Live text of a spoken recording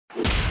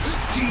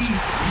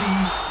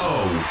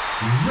TPO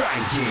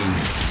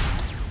Rankings.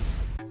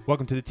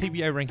 Welcome to the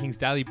TPO Rankings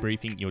Daily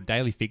Briefing, your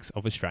daily fix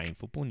of Australian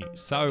football news.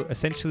 So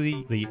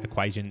essentially the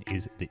equation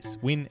is this: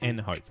 win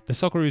and hope. The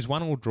Socceroos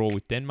 1-1 draw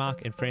with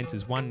Denmark and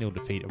France's 1-0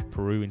 defeat of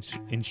Peru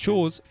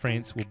ensures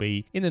France will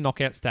be in the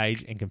knockout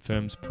stage and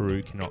confirms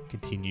Peru cannot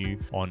continue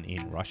on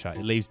in Russia.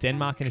 It leaves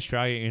Denmark and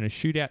Australia in a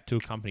shootout to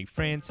accompany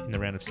France in the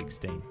round of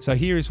 16. So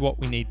here is what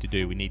we need to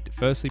do. We need to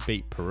firstly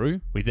beat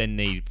Peru. We then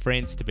need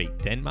France to beat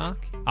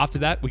Denmark. After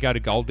that, we go to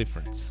goal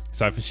difference.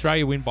 So if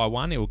Australia win by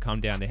 1, it will come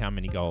down to how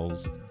many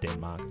goals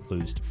Denmark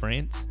lose to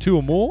France. 2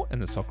 or more and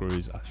the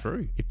Socceroos are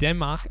through. If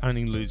Denmark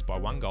only lose by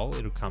 1 goal,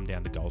 it'll come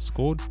down to goals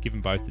scored.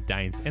 Given both the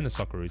Danes and the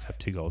Socceroos have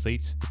 2 goals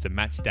each, it's a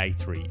match day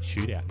 3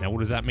 shootout. Now what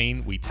does that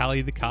mean? We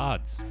tally the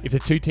cards. If the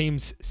two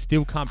teams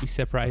still can't be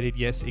separated,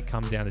 yes, it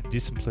comes down to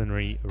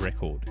disciplinary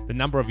record. The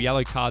number of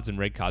yellow cards and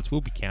red cards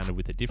will be counted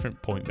with a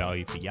different point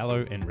value for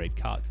yellow and red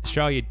cards.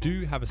 Australia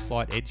do have a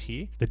slight edge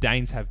here. The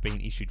Danes have been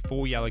issued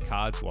 4 yellow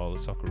cards while the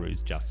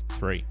Socceroos just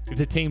 3. If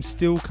the teams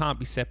still can't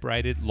be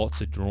separated,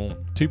 lots are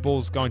drawn. 2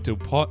 balls going to a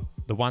pot.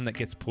 The one that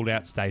gets pulled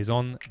out stays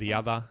on, the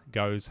other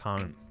goes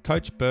home.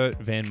 Coach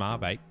Bert van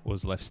Marwijk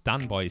was left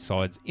stunned by his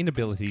side's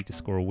inability to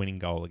score a winning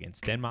goal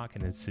against Denmark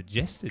and has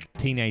suggested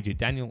teenager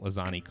Daniel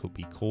Arzani could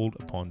be called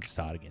upon to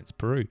start against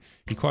Peru.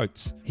 He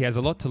quotes, "He has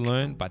a lot to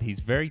learn, but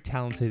he's very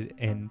talented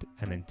and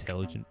an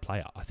intelligent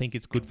player. I think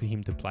it's good for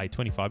him to play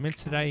 25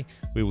 minutes today.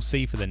 We will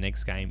see for the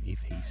next game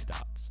if he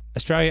starts."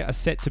 Australia are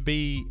set to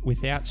be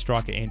without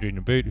striker Andrew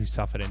Nabbout, who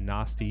suffered a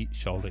nasty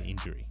shoulder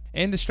injury.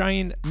 And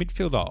Australian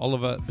midfielder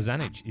Oliver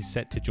Bozanic is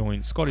set to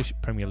join Scottish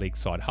Premier League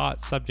side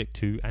Hearts, subject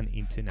to an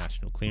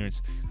international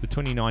clearance. The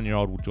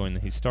 29-year-old will join the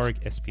historic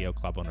SPL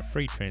club on a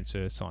free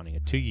transfer, signing a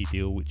 2-year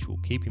deal which will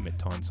keep him at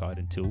Tyneside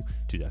until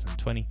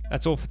 2020.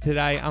 That's all for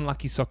today.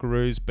 Unlucky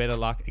Socceroos, better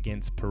luck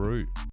against Peru.